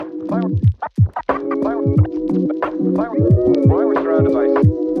Why we're surrounded by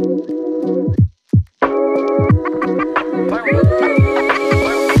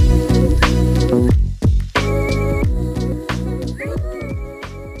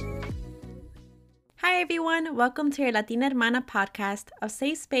Hi everyone, welcome to your Latina Hermana podcast, a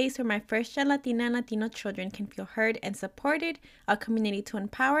safe space where my first-gen Latina and Latino children can feel heard and supported, a community to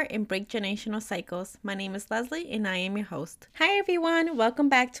empower and break generational cycles. My name is Leslie and I am your host. Hi everyone, welcome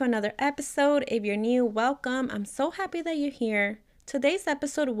back to another episode. If you're new, welcome. I'm so happy that you're here. Today's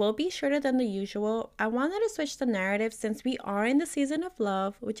episode will be shorter than the usual. I wanted to switch the narrative since we are in the season of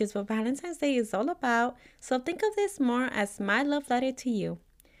love, which is what Valentine's Day is all about. So think of this more as my love letter to you.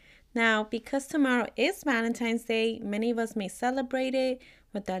 Now, because tomorrow is Valentine's Day, many of us may celebrate it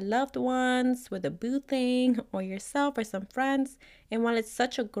with their loved ones, with a boo thing, or yourself or some friends. And while it's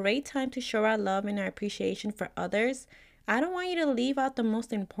such a great time to show our love and our appreciation for others, I don't want you to leave out the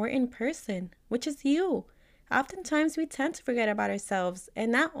most important person, which is you. Oftentimes, we tend to forget about ourselves, and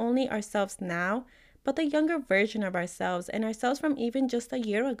not only ourselves now, but the younger version of ourselves and ourselves from even just a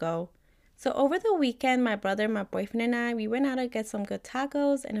year ago. So over the weekend, my brother, my boyfriend, and I, we went out to get some good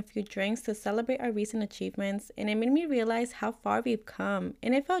tacos and a few drinks to celebrate our recent achievements, and it made me realize how far we've come,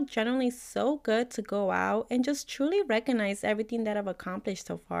 and it felt genuinely so good to go out and just truly recognize everything that I've accomplished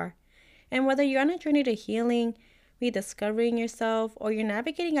so far. And whether you're on a journey to healing, rediscovering yourself, or you're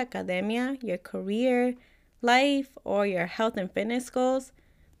navigating academia, your career, life, or your health and fitness goals,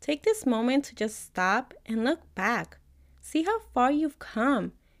 take this moment to just stop and look back. See how far you've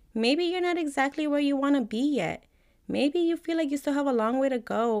come. Maybe you're not exactly where you want to be yet. Maybe you feel like you still have a long way to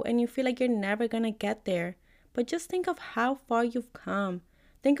go and you feel like you're never going to get there. But just think of how far you've come.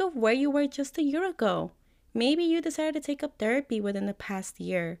 Think of where you were just a year ago. Maybe you decided to take up therapy within the past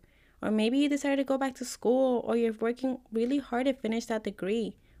year. Or maybe you decided to go back to school, or you're working really hard to finish that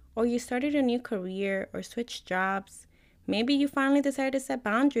degree. Or you started a new career or switched jobs. Maybe you finally decided to set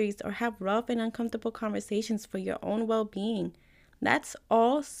boundaries or have rough and uncomfortable conversations for your own well-being. That's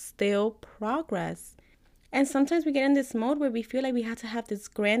all still progress. And sometimes we get in this mode where we feel like we have to have this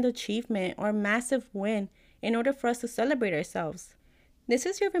grand achievement or massive win in order for us to celebrate ourselves. This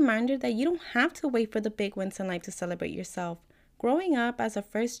is your reminder that you don't have to wait for the big wins in life to celebrate yourself. Growing up as a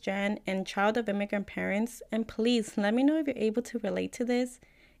first gen and child of immigrant parents, and please let me know if you're able to relate to this,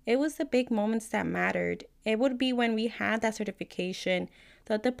 it was the big moments that mattered. It would be when we had that certification,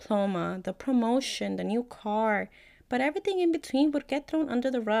 the diploma, the promotion, the new car, but everything in between would get thrown under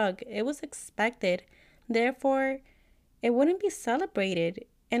the rug. It was expected. Therefore, it wouldn't be celebrated.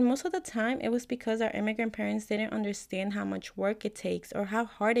 And most of the time, it was because our immigrant parents didn't understand how much work it takes or how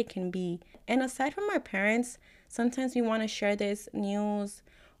hard it can be. And aside from our parents, sometimes we want to share this news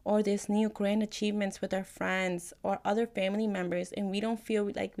or this new grand achievements with our friends or other family members, and we don't feel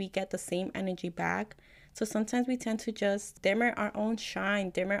like we get the same energy back. So sometimes we tend to just dimmer our own shine,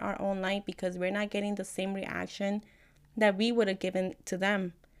 dimmer our own light because we're not getting the same reaction that we would have given to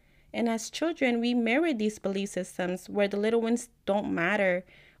them. And as children, we mirror these belief systems where the little ones don't matter,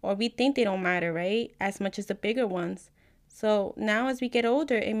 or we think they don't matter, right? As much as the bigger ones. So now as we get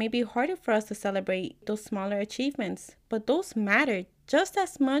older, it may be harder for us to celebrate those smaller achievements, but those matter just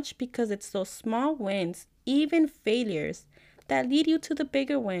as much because it's those small wins, even failures, that lead you to the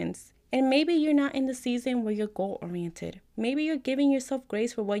bigger wins. And maybe you're not in the season where you're goal-oriented. Maybe you're giving yourself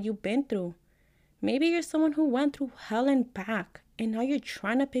grace for what you've been through. Maybe you're someone who went through hell and back, and now you're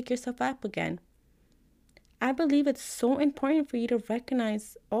trying to pick yourself up again. I believe it's so important for you to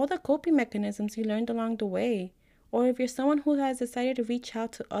recognize all the coping mechanisms you learned along the way. Or if you're someone who has decided to reach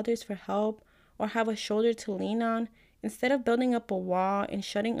out to others for help or have a shoulder to lean on, instead of building up a wall and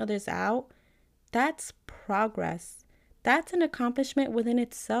shutting others out, that's progress. That's an accomplishment within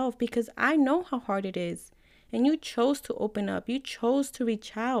itself because I know how hard it is. And you chose to open up. You chose to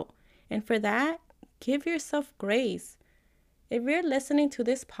reach out. And for that, give yourself grace. If you're listening to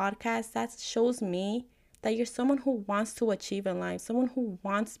this podcast, that shows me that you're someone who wants to achieve in life, someone who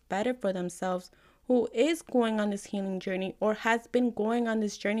wants better for themselves, who is going on this healing journey or has been going on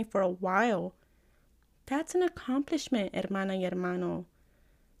this journey for a while. That's an accomplishment, hermana y hermano.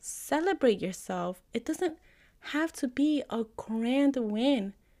 Celebrate yourself. It doesn't have to be a grand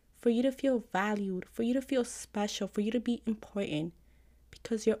win for you to feel valued, for you to feel special, for you to be important,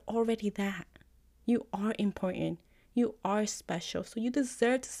 because you're already that. You are important. You are special. So you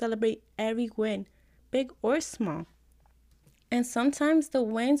deserve to celebrate every win, big or small. And sometimes the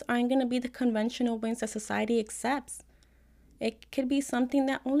wins aren't going to be the conventional wins that society accepts. It could be something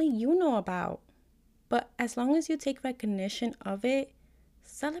that only you know about. But as long as you take recognition of it,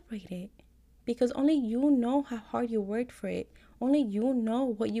 celebrate it. Because only you know how hard you worked for it. Only you know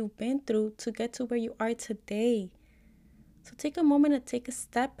what you've been through to get to where you are today. So take a moment to take a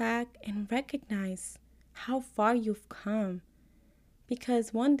step back and recognize how far you've come.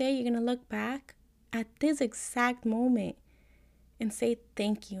 Because one day you're going to look back at this exact moment and say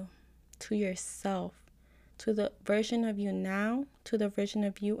thank you to yourself, to the version of you now, to the version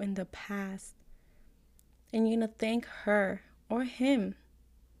of you in the past. And you're going to thank her or him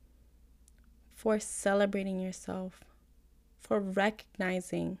for celebrating yourself, for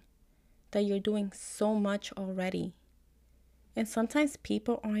recognizing that you're doing so much already. And sometimes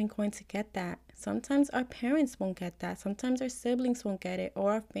people aren't going to get that. Sometimes our parents won't get that. Sometimes our siblings won't get it,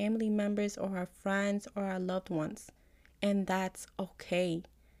 or our family members, or our friends, or our loved ones. And that's okay.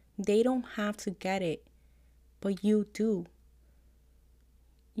 They don't have to get it, but you do.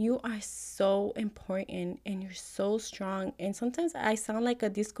 You are so important and you're so strong. And sometimes I sound like a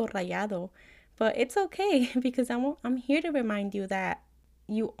disco rayado, but it's okay because I'm here to remind you that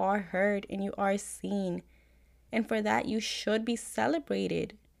you are heard and you are seen. And for that, you should be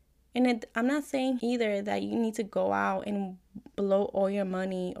celebrated. And I'm not saying either that you need to go out and blow all your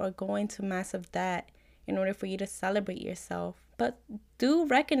money or go into massive debt in order for you to celebrate yourself. But do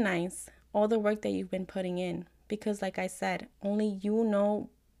recognize all the work that you've been putting in. Because like I said, only you know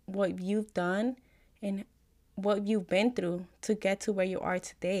what you've done and what you've been through to get to where you are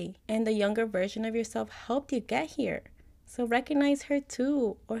today. And the younger version of yourself helped you get here. So recognize her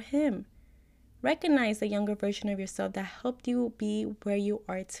too, or him. Recognize the younger version of yourself that helped you be where you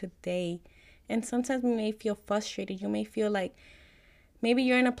are today. And sometimes you may feel frustrated. You may feel like maybe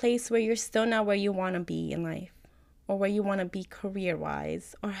you're in a place where you're still not where you want to be in life, or where you want to be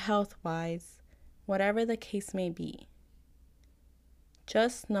career-wise or health-wise, whatever the case may be.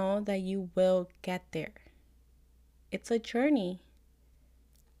 Just know that you will get there. It's a journey.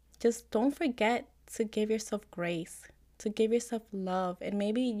 Just don't forget to give yourself grace, to give yourself love. And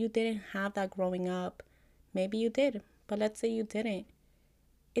maybe you didn't have that growing up. Maybe you did, but let's say you didn't.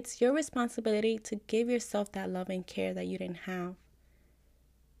 It's your responsibility to give yourself that love and care that you didn't have.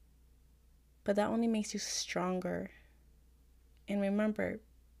 But that only makes you stronger. And remember,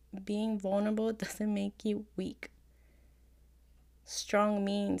 being vulnerable doesn't make you weak. Strong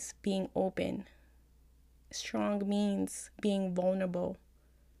means being open. Strong means being vulnerable.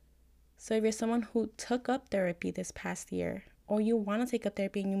 So if you're someone who took up therapy this past year, or you want to take up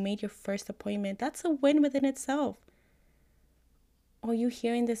therapy and you made your first appointment, that's a win within itself. Or you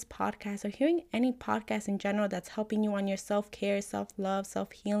hearing this podcast, or hearing any podcast in general that's helping you on your self-care, self-love,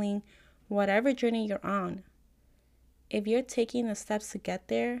 self-healing, whatever journey you're on. If you're taking the steps to get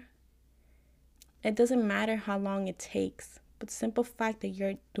there, it doesn't matter how long it takes. But the simple fact that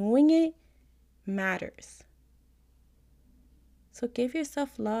you're doing it matters. So give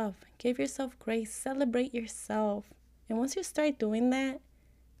yourself love, give yourself grace, celebrate yourself. And once you start doing that,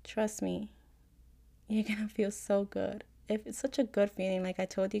 trust me, you're going to feel so good. It's such a good feeling. Like I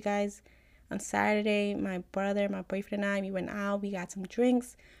told you guys, on Saturday, my brother, my boyfriend and I, we went out, we got some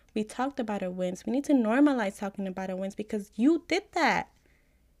drinks. We talked about our wins. We need to normalize talking about our wins because you did that.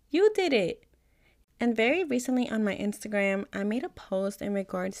 You did it. And very recently on my Instagram, I made a post in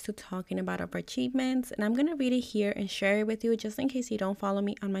regards to talking about our achievements. And I'm going to read it here and share it with you just in case you don't follow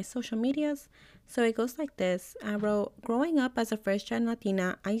me on my social medias. So it goes like this. I wrote, growing up as a first-gen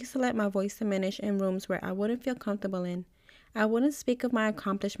Latina, I used to let my voice diminish in rooms where I wouldn't feel comfortable in. I wouldn't speak of my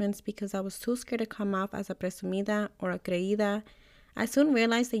accomplishments because I was too scared to come off as a presumida or a creída. I soon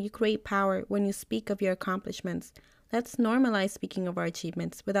realized that you create power when you speak of your accomplishments. Let's normalize speaking of our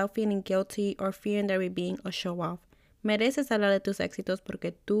achievements without feeling guilty or fearing that we're being a show-off. Mereces hablar de tus éxitos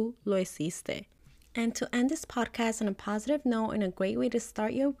porque tú lo hiciste. And to end this podcast on a positive note and a great way to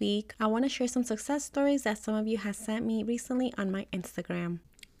start your week, I want to share some success stories that some of you have sent me recently on my Instagram.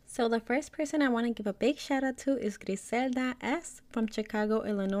 So the first person I want to give a big shout out to is Griselda S. from Chicago,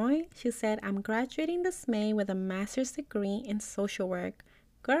 Illinois. She said, I'm graduating this May with a master's degree in social work.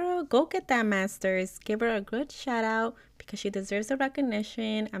 Girl, go get that master's. Give her a good shout out because she deserves the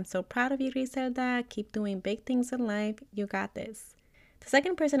recognition. I'm so proud of you, Griselda. Keep doing big things in life. You got this. The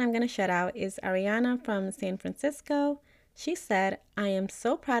second person I'm going to shout out is Ariana from San Francisco. She said, I am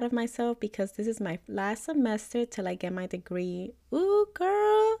so proud of myself because this is my last semester till I get my degree. Ooh,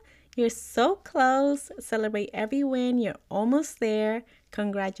 girl, you're so close. Celebrate every win. You're almost there.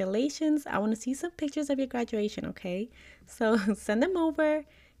 Congratulations. I want to see some pictures of your graduation, okay? So send them over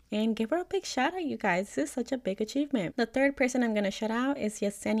and give her a big shout out, you guys. This is such a big achievement. The third person I'm going to shout out is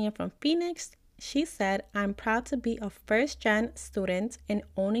Yesenia from Phoenix. She said, I'm proud to be a first-gen student and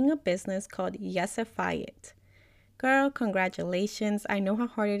owning a business called Yesify It. Girl, congratulations. I know how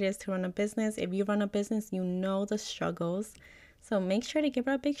hard it is to run a business. If you run a business, you know the struggles. So make sure to give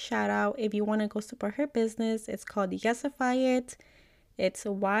her a big shout out. If you want to go support her business, it's called Yesify It. It's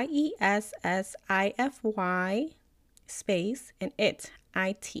YESSIFY space and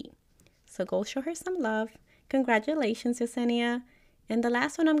IT. So go show her some love. Congratulations, Yesenia. And the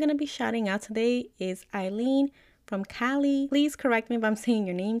last one I'm going to be shouting out today is Eileen from Cali. Please correct me if I'm saying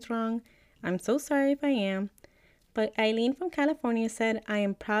your names wrong. I'm so sorry if I am. But Eileen from California said, I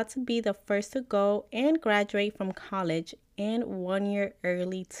am proud to be the first to go and graduate from college and 1 year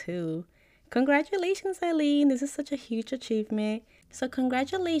early too. Congratulations, Eileen. This is such a huge achievement. So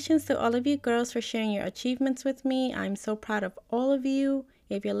congratulations to all of you girls for sharing your achievements with me. I'm so proud of all of you.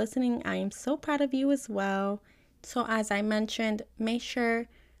 If you're listening, I am so proud of you as well. So as I mentioned, make sure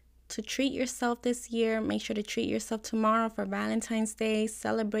to treat yourself this year. Make sure to treat yourself tomorrow for Valentine's Day.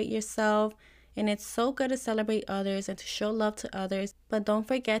 Celebrate yourself. And it's so good to celebrate others and to show love to others. But don't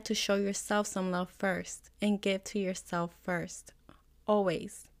forget to show yourself some love first and give to yourself first.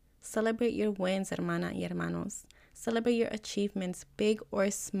 Always. Celebrate your wins, hermanas y hermanos. Celebrate your achievements, big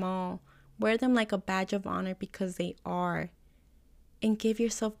or small. Wear them like a badge of honor because they are. And give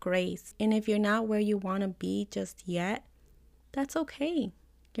yourself grace. And if you're not where you want to be just yet, that's okay.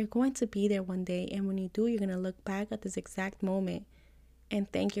 You're going to be there one day. And when you do, you're going to look back at this exact moment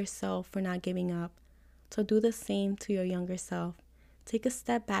and thank yourself for not giving up. So do the same to your younger self. Take a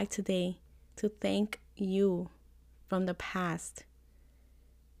step back today to thank you from the past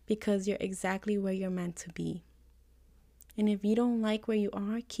because you're exactly where you're meant to be. And if you don't like where you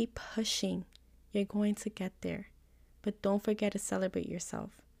are, keep pushing. You're going to get there. But don't forget to celebrate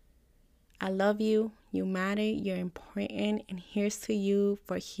yourself. I love you. You matter. You're important. And here's to you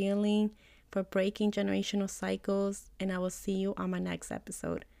for healing, for breaking generational cycles, and I will see you on my next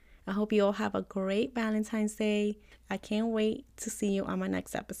episode. I hope you all have a great Valentine's Day. I can't wait to see you on my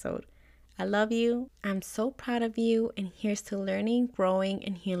next episode. I love you. I'm so proud of you, and here's to learning, growing,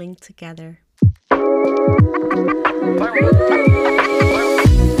 and healing together. Fireworks.